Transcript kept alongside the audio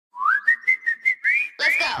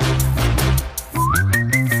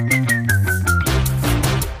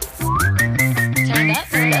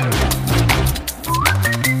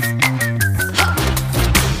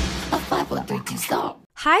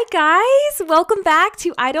guys, welcome back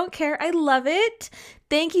to I Don't Care, I Love It.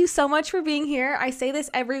 Thank you so much for being here. I say this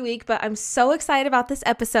every week, but I'm so excited about this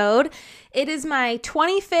episode. It is my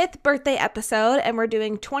 25th birthday episode, and we're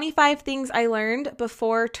doing 25 things I learned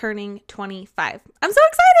before turning 25. I'm so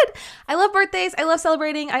excited. I love birthdays. I love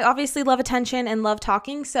celebrating. I obviously love attention and love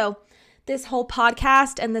talking. So this whole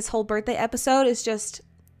podcast and this whole birthday episode is just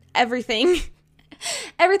everything.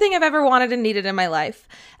 Everything I've ever wanted and needed in my life.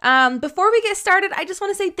 Before we get started, I just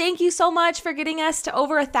want to say thank you so much for getting us to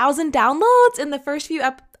over 1,000 downloads in the first few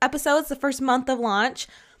episodes, the first month of launch.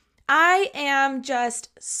 I am just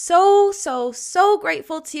so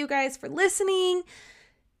grateful to you guys for listening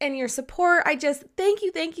and your support. I just thank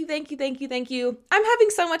you. I'm having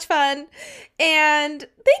so much fun and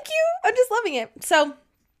thank you. I'm just loving it. So,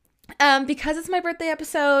 because it's my birthday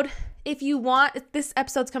episode, if you want, this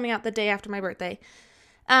episode's coming out the day after my birthday.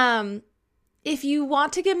 If you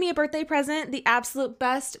want to give me a birthday present, the absolute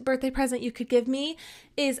best birthday present you could give me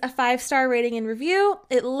is a 5-star rating and review.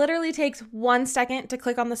 It literally takes 1 second to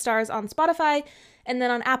click on the stars on Spotify. And then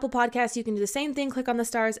on Apple Podcasts, you can do the same thing, click on the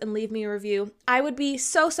stars and leave me a review. I would be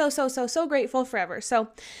so grateful forever. So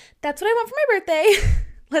that's what I want for my birthday.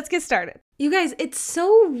 Let's get started. You guys, it's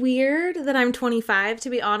so weird that I'm 25, to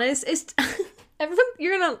be honest. It's everyone,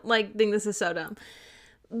 you're gonna think this is so dumb.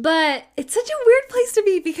 But it's such a weird place to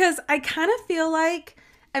be because I kind of feel like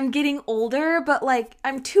I'm getting older, but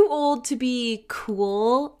I'm too old to be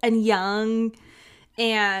cool and young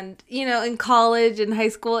and, in college and high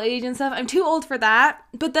school age and stuff. I'm too old for that.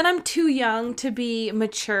 But then I'm too young to be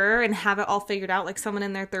mature and have it all figured out like someone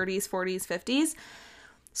in their 30s, 40s, 50s.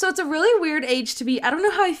 So it's a really weird age to be. I don't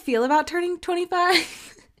know how I feel about turning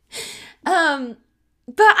 25.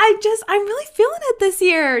 But I'm really feeling it this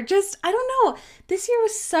year. I don't know. This year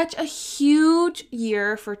was such a huge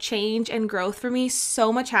year for change and growth for me.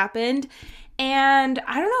 So much happened. And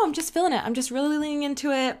I don't know. I'm just feeling it. I'm just really leaning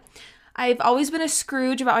into it. I've always been a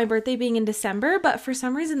Scrooge about my birthday being in December. But for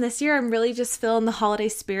some reason this year, I'm really just feeling the holiday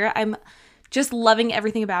spirit. I'm just loving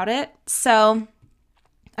everything about it. So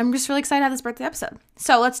I'm just really excited to have this birthday episode.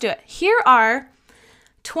 So let's do it. Here are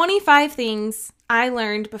 25 things I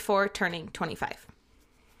learned before turning 25.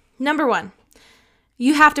 Number 1,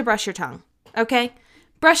 you have to brush your tongue, okay?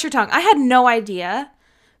 Brush your tongue. I had no idea,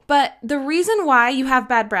 but the reason why you have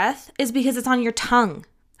bad breath is because it's on your tongue,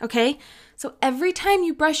 okay? So every time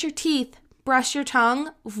you brush your teeth, brush your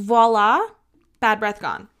tongue, voila, bad breath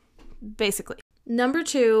gone, basically. Number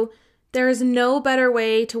 2, there is no better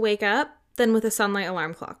way to wake up than with a sunlight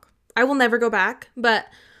alarm clock. I will never go back, but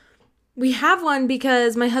we have one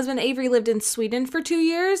because my husband Avery lived in Sweden for 2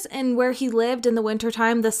 years, and where he lived in the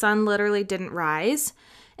wintertime, the sun literally didn't rise.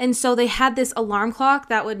 And so they had this alarm clock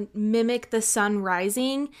that would mimic the sun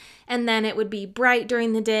rising, and then it would be bright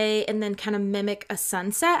during the day and then kind of mimic a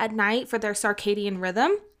sunset at night for their circadian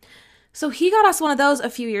rhythm. So he got us one of those a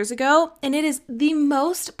few years ago, and it is the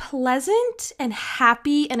most pleasant and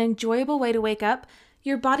happy and enjoyable way to wake up.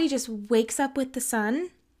 Your body just wakes up with the sun,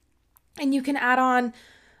 and you can add on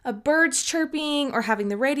a bird's chirping or having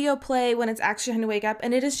the radio play when it's actually time to wake up.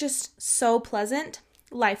 And it is just so pleasant,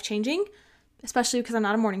 life-changing, especially because I'm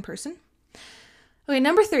not a morning person. Okay,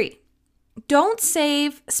 number 3, don't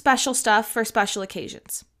save special stuff for special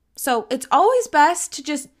occasions. So it's always best to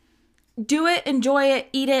just do it, enjoy it,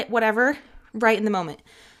 eat it, whatever, right in the moment.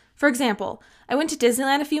 For example, I went to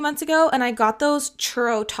Disneyland a few months ago and I got those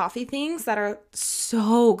churro toffee things that are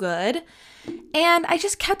so good. And I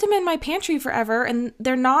just kept them in my pantry forever, and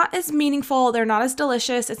they're not as meaningful, they're not as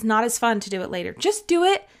delicious, it's not as fun to do it later. Just do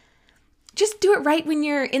it right when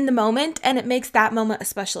you're in the moment, and it makes that moment a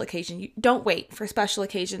special occasion. You don't wait for special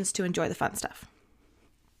occasions to enjoy the fun stuff.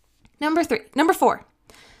 Number 4,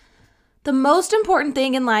 the most important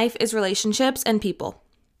thing in life is relationships and people.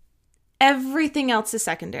 Everything else is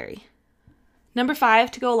secondary. Number 5,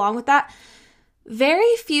 to go along with that,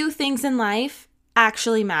 very few things in life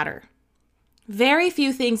actually matter. Very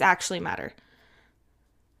few things actually matter.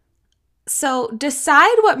 So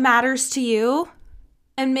decide what matters to you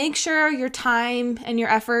and make sure your time and your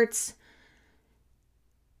efforts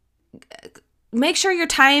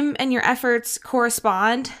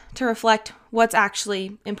correspond to reflect what's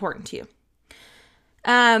actually important to you.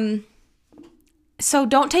 So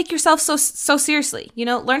don't take yourself so seriously.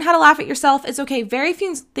 Learn how to laugh at yourself. It's okay. Very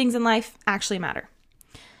few things in life actually matter.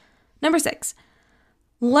 Number 6,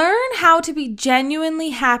 learn how to be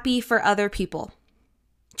genuinely happy for other people.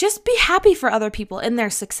 Just be happy for other people in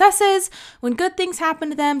their successes, when good things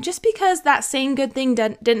happen to them. Just because that same good thing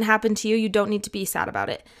didn't happen to you, you don't need to be sad about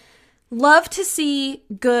it. Love to see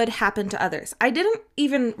good happen to others. I didn't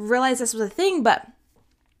even realize this was a thing, but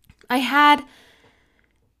I had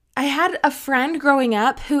I had a friend growing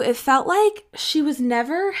up who it felt like she was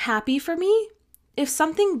never happy for me. If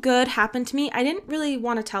something good happened to me, I didn't really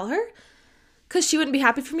want to tell her because she wouldn't be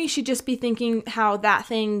happy for me. She'd just be thinking how that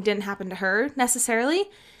thing didn't happen to her necessarily.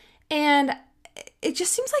 And it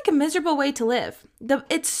just seems like a miserable way to live.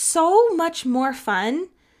 It's so much more fun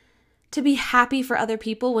to be happy for other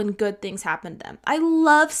people when good things happen to them. I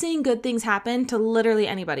love seeing good things happen to literally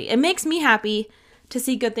anybody. It makes me happy to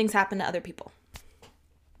see good things happen to other people.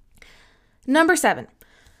 Number 7,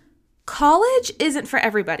 college isn't for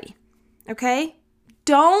everybody, okay?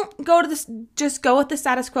 Don't go to this, just go with the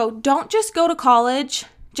status quo. Don't just go to college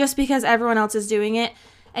just because everyone else is doing it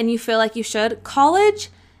and you feel like you should. College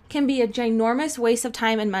can be a ginormous waste of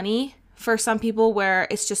time and money for some people where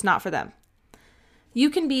it's just not for them. You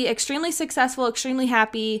can be extremely successful, extremely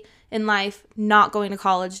happy in life, not going to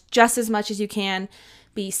college just as much as you can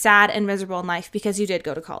be sad and miserable in life because you did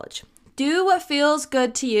go to college. Do what feels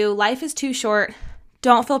good to you. Life is too short.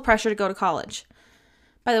 Don't feel pressure to go to college.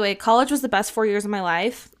 By the way, college was the best 4 years of my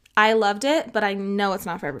life. I loved it, but I know it's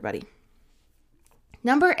not for everybody.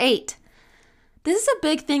 Number 8. This is a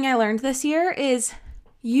big thing I learned this year is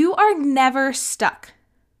you are never stuck.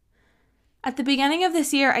 At the beginning of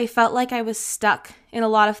this year, I felt like I was stuck in a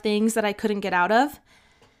lot of things that I couldn't get out of.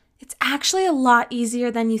 It's actually a lot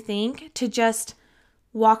easier than you think to just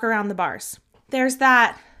walk around the bars. There's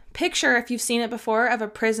that picture, if you've seen it before, of a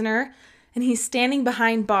prisoner and he's standing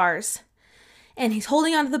behind bars and he's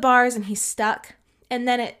holding onto the bars and he's stuck, and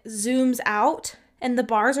then it zooms out and the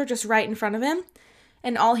bars are just right in front of him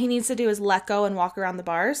and all he needs to do is let go and walk around the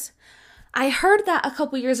bars. I heard that a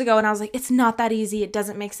couple years ago and I was like, it's not that easy, it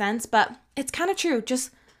doesn't make sense, but it's kind of true.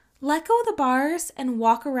 Just let go of the bars and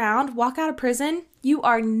walk around, walk out of prison. You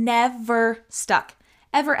are never stuck.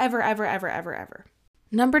 Ever, ever, ever, ever, ever, ever.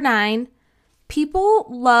 Number 9, people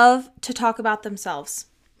love to talk about themselves.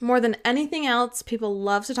 More than anything else, people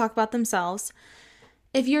love to talk about themselves.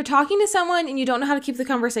 If you're talking to someone and you don't know how to keep the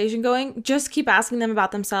conversation going, just keep asking them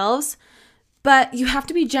about themselves. But you have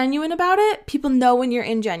to be genuine about it. People know when you're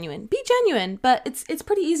ingenuine. Be genuine, but it's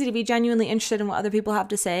pretty easy to be genuinely interested in what other people have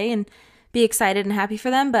to say and be excited and happy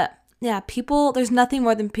for them. But yeah, there's nothing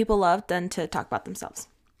more than people love than to talk about themselves.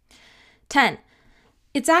 10,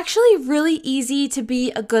 it's actually really easy to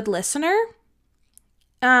be a good listener.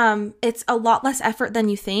 It's a lot less effort than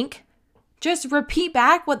you think. Just repeat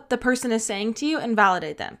back what the person is saying to you and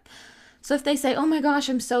validate them. So if they say, oh my gosh,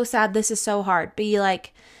 I'm so sad, this is so hard, be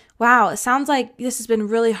like, wow, it sounds like this has been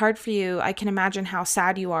really hard for you. I can imagine how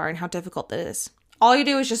sad you are and how difficult it is. All you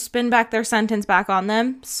do is just spin back their sentence back on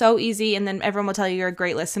them. So easy. And then everyone will tell you you're a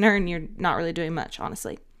great listener and you're not really doing much,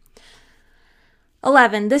 honestly.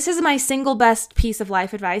 11, this is my single best piece of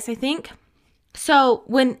life advice, I think. So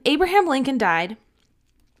when Abraham Lincoln died,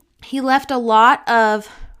 he left a lot of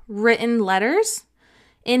written letters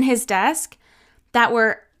in his desk that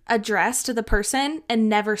were addressed to the person and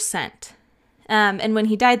never sent. And when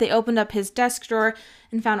he died, they opened up his desk drawer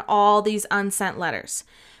and found all these unsent letters.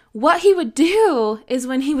 What he would do is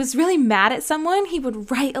when he was really mad at someone, he would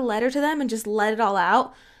write a letter to them and just let it all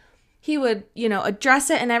out. He would, address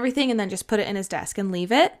it and everything and then just put it in his desk and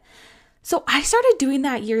leave it. So I started doing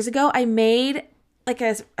that years ago. I made like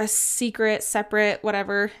a secret, separate,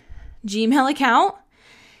 whatever, Gmail account.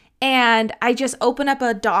 And I just open up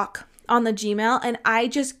a doc on the Gmail and I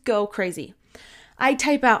just go crazy. I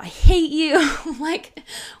type out, I hate you, like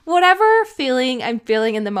whatever feeling I'm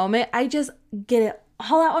feeling in the moment, I just get it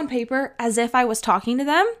all out on paper as if I was talking to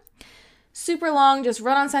them. Super long, just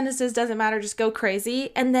run on sentences, doesn't matter, just go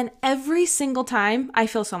crazy. And then every single time I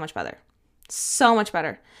feel so much better. So much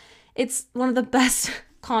better. It's one of the best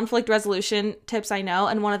conflict resolution tips I know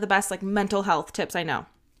and one of the best mental health tips I know.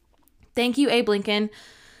 Thank you, Abe Lincoln.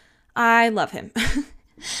 I love him.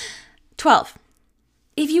 12.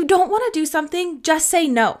 If you don't want to do something, just say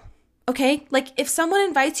no, okay? If someone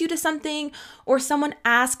invites you to something or someone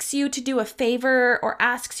asks you to do a favor or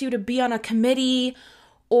asks you to be on a committee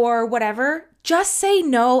or whatever, just say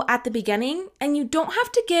no at the beginning and you don't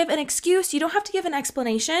have to give an excuse. You don't have to give an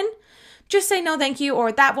explanation. Just say no, thank you,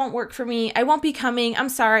 or that won't work for me. I won't be coming. I'm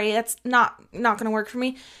sorry. That's not going to work for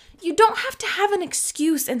me. You don't have to have an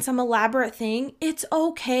excuse and some elaborate thing. It's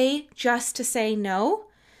okay just to say no.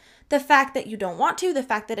 The fact that you don't want to, the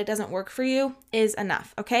fact that it doesn't work for you is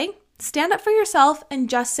enough, okay? Stand up for yourself and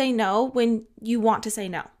just say no when you want to say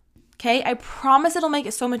no, okay? I promise it'll make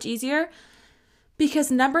it so much easier because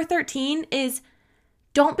number 13 is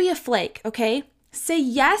don't be a flake, okay? Say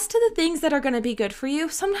yes to the things that are going to be good for you.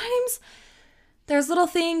 Sometimes there's little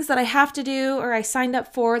things that I have to do or I signed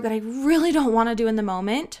up for that I really don't want to do in the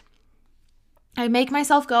moment. I make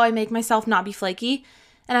myself go, I make myself not be flaky,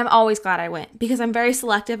 And I'm always glad I went because I'm very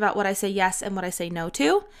selective about what I say yes and what I say no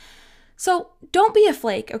to. So don't be a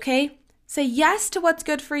flake, okay? Say yes to what's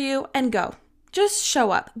good for you and go. Just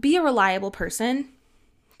show up. Be a reliable person.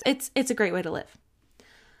 It's a great way to live.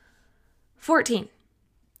 14.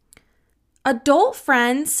 Adult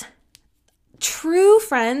friends, true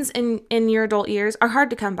friends in your adult years are hard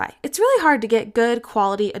to come by. It's really hard to get good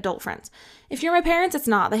quality adult friends. If you're my parents, it's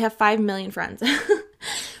not. They have 5 million friends.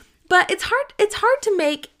 But it's hard to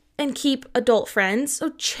make and keep adult friends. So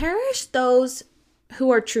cherish those who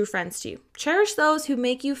are true friends to you. Cherish those who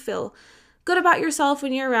make you feel good about yourself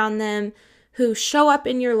when you're around them, who show up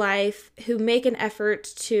in your life, who make an effort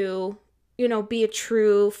to, be a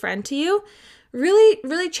true friend to you. Really,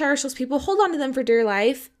 really cherish those people. Hold on to them for dear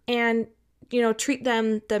life and, treat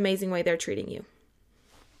them the amazing way they're treating you.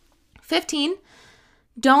 15,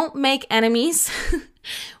 don't make enemies.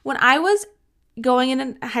 When I was going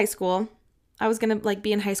into high school, I was going to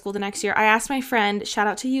be in high school the next year. I asked my friend, shout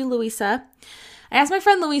out to you, Louisa. I asked my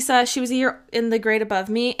friend Louisa, she was a year in the grade above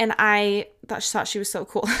me, and I thought she was so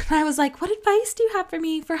cool. And I was like, what advice do you have for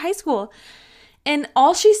me for high school? And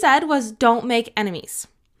all she said was, don't make enemies.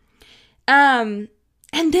 And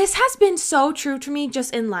this has been so true to me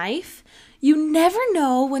just in life. You never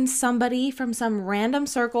know when somebody from some random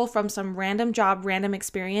circle, from some random job, random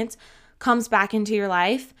experience comes back into your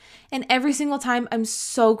life. And every single time, I'm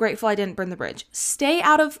so grateful I didn't burn the bridge. Stay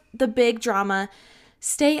out of the big drama.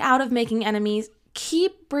 Stay out of making enemies.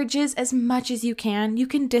 Keep bridges as much as you can. You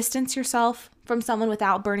can distance yourself from someone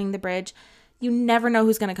without burning the bridge. You never know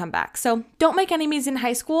who's going to come back. So don't make enemies in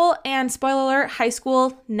high school. And spoiler alert, high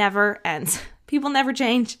school never ends. People never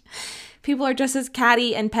change. People are just as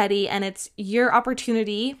catty and petty, and it's your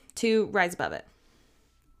opportunity to rise above it.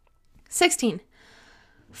 16.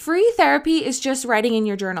 Free therapy is just writing in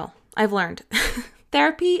your journal. I've learned.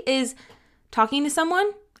 Therapy is talking to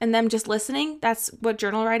someone and them just listening. That's what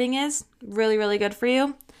journal writing is. Really, really good for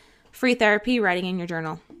you. Free therapy, writing in your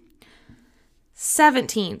journal.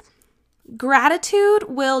 17. Gratitude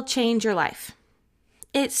will change your life.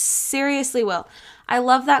 It seriously will. I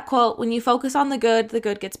love that quote. When you focus on the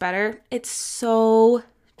good gets better. It's so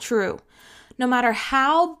true. No matter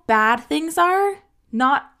how bad things are,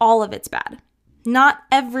 not all of it's bad. Not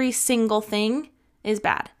every single thing is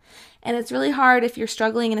bad. And it's really hard if you're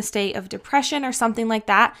struggling in a state of depression or something like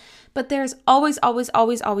that. But there's always, always,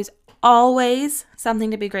 always, always, always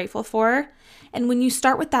something to be grateful for. And when you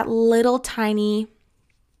start with that little tiny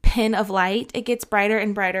pin of light, it gets brighter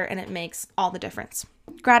and brighter, and it makes all the difference.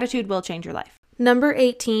 Gratitude will change your life. Number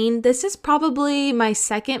 18, this is probably my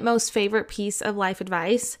second most favorite piece of life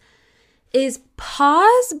advice, is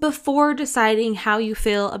pause before deciding how you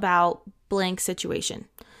feel about blank situation.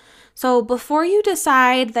 So before you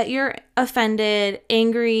decide that you're offended,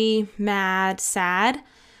 angry, mad, sad,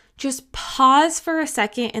 just pause for a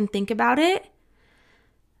second and think about it.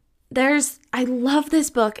 I love this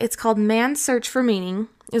book. It's called Man's Search for Meaning.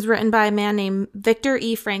 It was written by a man named Viktor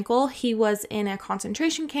E. Frankl. He was in a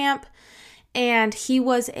concentration camp, and he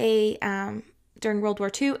was during World War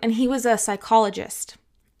II, and he was a psychologist.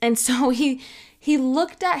 And so he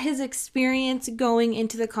looked at his experience going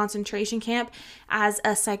into the concentration camp as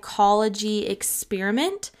a psychology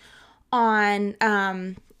experiment on,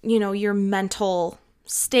 your mental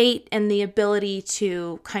state and the ability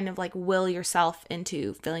to kind of will yourself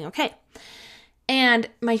into feeling okay. And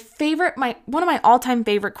one of my all-time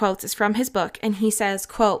favorite quotes is from his book, and he says,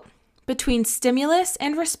 quote, "Between stimulus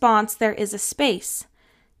and response, there is a space.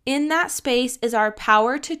 In that space is our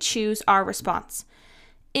power to choose our response.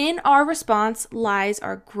 In our response lies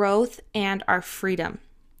our growth and our freedom."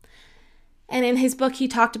 And in his book, he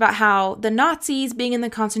talked about how the Nazis, being in the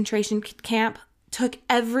concentration camp, took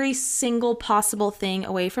every single possible thing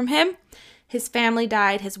away from him. His family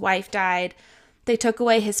died. His wife died. They took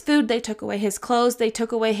away his food. They took away his clothes. They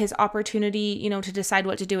took away his opportunity, to decide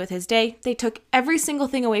what to do with his day. They took every single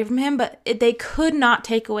thing away from him, but they could not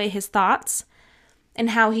take away his thoughts and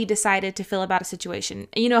how he decided to feel about a situation.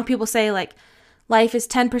 People say life is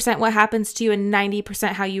 10% what happens to you and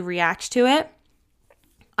 90% how you react to it.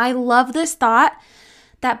 I love this thought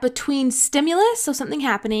that between stimulus, so something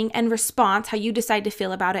happening, and response, how you decide to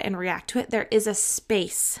feel about it and react to it, there is a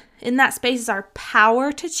space. In that space is our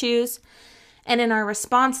power to choose, and in our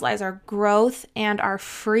response lies our growth and our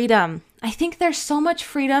freedom. I think there's so much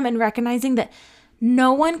freedom in recognizing that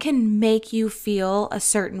no one can make you feel a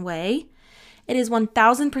certain way. It is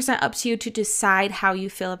 1000% up to you to decide how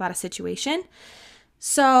you feel about a situation.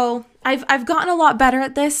 So I've gotten a lot better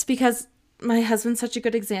at this because my husband's such a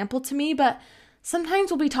good example to me, but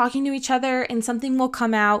sometimes we'll be talking to each other and something will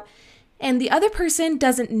come out and the other person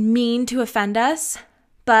doesn't mean to offend us,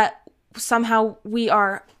 but somehow we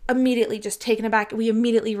are immediately just taken aback. We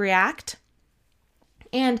immediately react.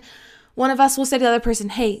 And one of us will say to the other person,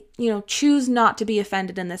 hey, choose not to be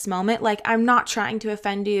offended in this moment. Like, I'm not trying to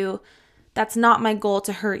offend you. That's not my goal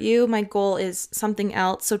to hurt you. My goal is something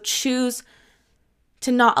else. So choose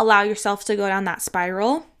to not allow yourself to go down that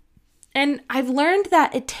spiral. And I've learned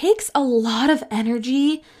that it takes a lot of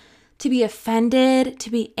energy to be offended, to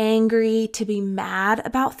be angry, to be mad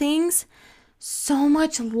about things. So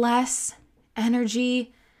much less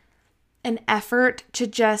energy and effort to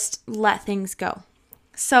just let things go.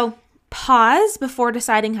 So pause before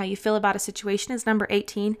deciding how you feel about a situation is number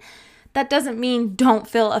 18. That doesn't mean don't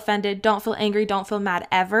feel offended, don't feel angry, don't feel mad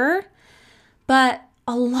ever. But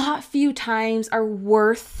a few times are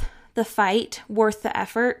worth the fight, worth the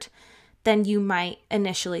effort than you might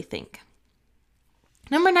initially think.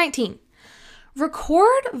 Number 19,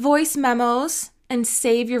 record voice memos and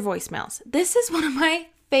save your voicemails. This is one of my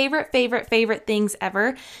favorite things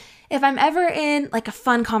ever. If I'm ever in like a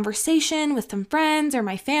fun conversation with some friends or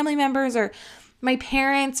my family members or my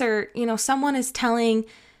parents or, someone is telling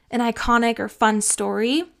an iconic or fun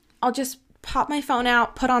story, I'll just pop my phone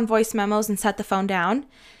out, put on voice memos and set the phone down.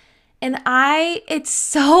 And it's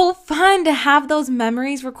so fun to have those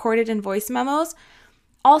memories recorded in voice memos.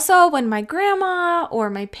 Also, when my grandma or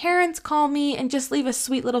my parents call me and just leave a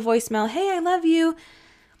sweet little voicemail, hey, I love you,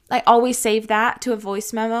 I always save that to a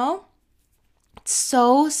voice memo. It's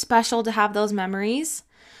so special to have those memories.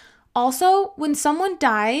 Also, when someone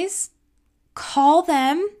dies, call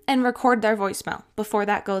them and record their voicemail before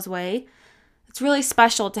that goes away. It's really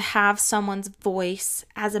special to have someone's voice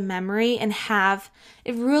as a memory and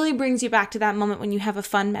it really brings you back to that moment when you have a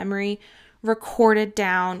fun memory recorded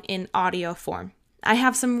down in audio form. I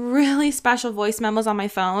have some really special voice memos on my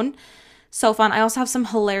phone. So fun. I also have some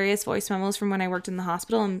hilarious voice memos from when I worked in the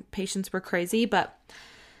hospital and patients were crazy, but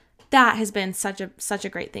that has been such a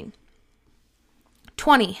great thing.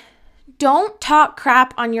 20, don't talk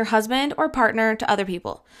crap on your husband or partner to other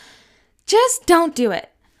people. Just don't do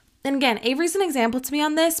it. And again, Avery's an example to me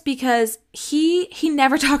on this because he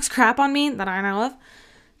never talks crap on me that I know of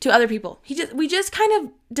to other people. We just kind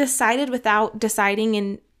of decided without deciding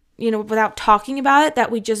and, without talking about it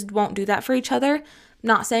that we just won't do that for each other.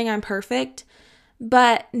 Not saying I'm perfect,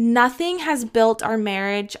 but nothing has built our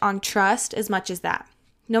marriage on trust as much as that.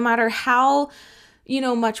 No matter how,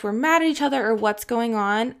 much we're mad at each other or what's going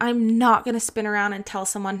on, I'm not going to spin around and tell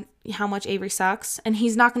someone how much Avery sucks. And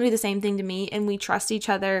he's not going to do the same thing to me. And we trust each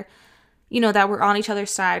other, that we're on each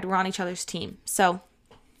other's side. We're on each other's team. So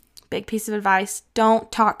big piece of advice.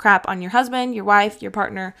 Don't talk crap on your husband, your wife, your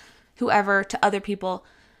partner, whoever, to other people.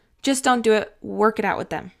 Just don't do it. Work it out with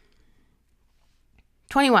them.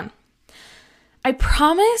 21. I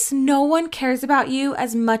promise no one cares about you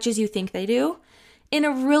as much as you think they do. In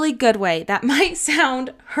a really good way. That might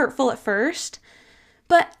sound hurtful at first,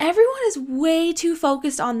 but everyone is way too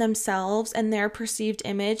focused on themselves and their perceived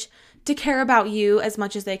image to care about you as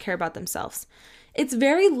much as they care about themselves. It's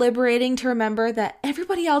very liberating to remember that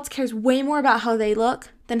everybody else cares way more about how they look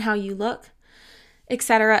than how you look,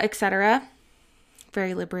 etc., etc.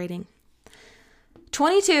 Very liberating.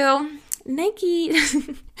 22, Nike.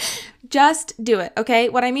 Just do it, okay?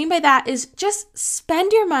 What I mean by that is just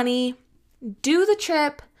spend your money, do the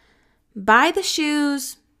trip, buy the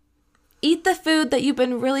shoes, eat the food that you've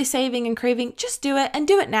been really saving and craving. Just do it and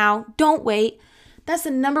do it now. Don't wait. That's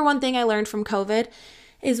the number one thing I learned from COVID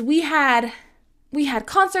is we had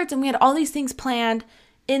concerts and we had all these things planned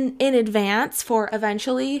in advance for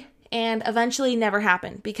eventually, and eventually never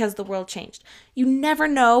happened because the world changed. You never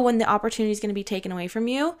know when the opportunity is going to be taken away from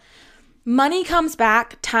you. Money comes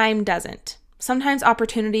back, time doesn't. Sometimes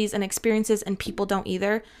opportunities and experiences and people don't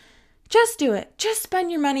either. Just do it. Just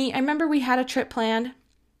spend your money. I remember we had a trip planned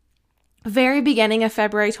very beginning of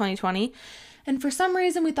February 2020. And for some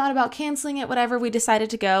reason we thought about canceling it, whatever, we decided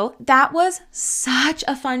to go. That was such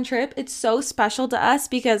a fun trip. It's so special to us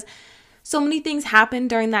because so many things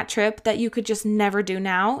happened during that trip that you could just never do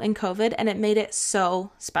now in COVID. And it made it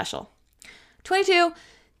so special. 22,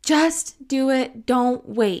 just do it. Don't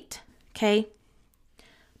wait. Okay.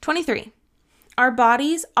 23, our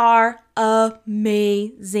bodies are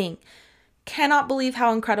amazing. Cannot believe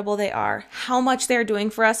how incredible they are, how much they're doing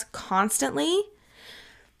for us constantly.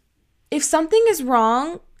 If something is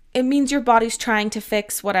wrong, it means your body's trying to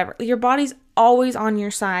fix whatever. Your body's always on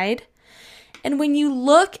your side. And when you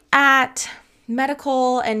look at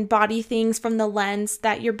medical and body things from the lens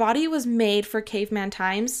that your body was made for caveman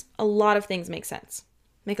times, a lot of things make sense.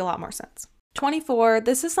 Make a lot more sense. 24,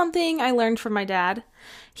 this is something I learned from my dad.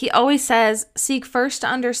 He always says, seek first to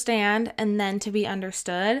understand and then to be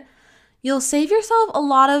understood. You'll save yourself a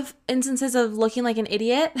lot of instances of looking like an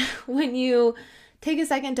idiot when you take a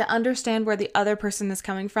second to understand where the other person is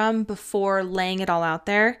coming from before laying it all out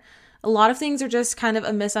there. A lot of things are just kind of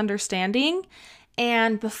a misunderstanding.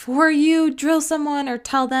 And before you drill someone or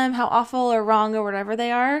tell them how awful or wrong or whatever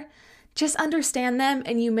they are, just understand them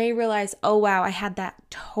and you may realize, oh wow, I had that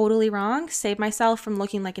totally wrong. Save myself from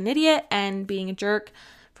looking like an idiot and being a jerk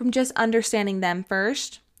from just understanding them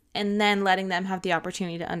first and then letting them have the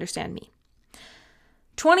opportunity to understand me.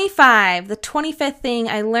 25, the 25th thing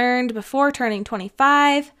I learned before turning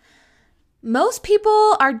 25. Most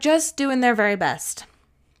people are just doing their very best.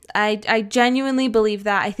 I genuinely believe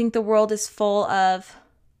that. I think the world is full of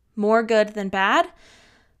more good than bad.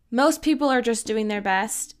 Most people are just doing their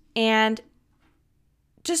best, and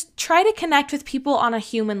just try to connect with people on a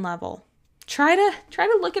human level. Try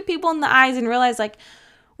to look at people in the eyes and realize, like,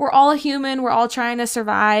 we're all a human. We're all trying to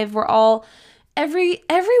survive. We're all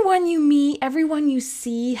everyone you meet, everyone you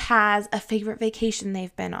see has a favorite vacation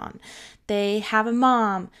they've been on. They have a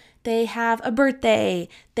mom. They have a birthday.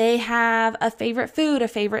 They have a favorite food, a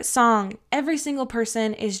favorite song. Every single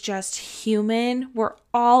person is just human. We're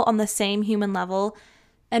all on the same human level.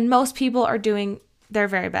 And most people are doing their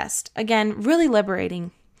very best. Again, really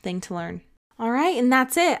liberating thing to learn. All right, and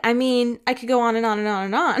that's it. I mean, I could go on and on and on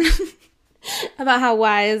and on about how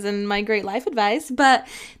wise and my great life advice, but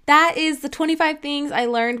that is the 25 things I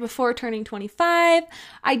learned before turning 25.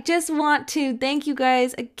 I just want to thank you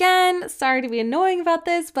guys again. Sorry to be annoying about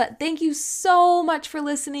this, but thank you so much for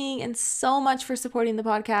listening and so much for supporting the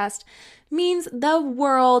podcast. It means the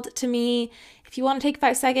world to me. If you want to take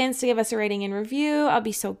 5 seconds to give us a rating and review, I'll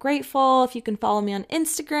be so grateful. If you can follow me on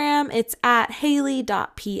Instagram, it's at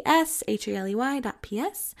Haley.ps,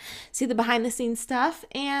 Haley.ps. See the behind the scenes stuff,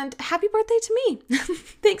 and happy birthday to me.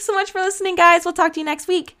 Thanks so much for listening, guys. We'll talk to you next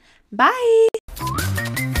week. Bye.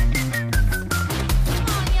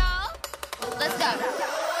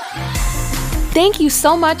 Thank you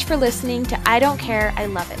so much for listening to I Don't Care, I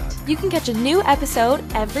Love It. You can catch a new episode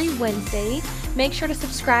every Wednesday. Make sure to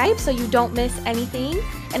subscribe so you don't miss anything.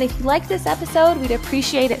 And if you like this episode, we'd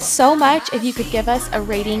appreciate it so much if you could give us a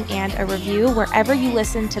rating and a review wherever you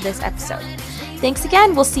listen to this episode. Thanks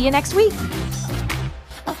again. We'll see you next week.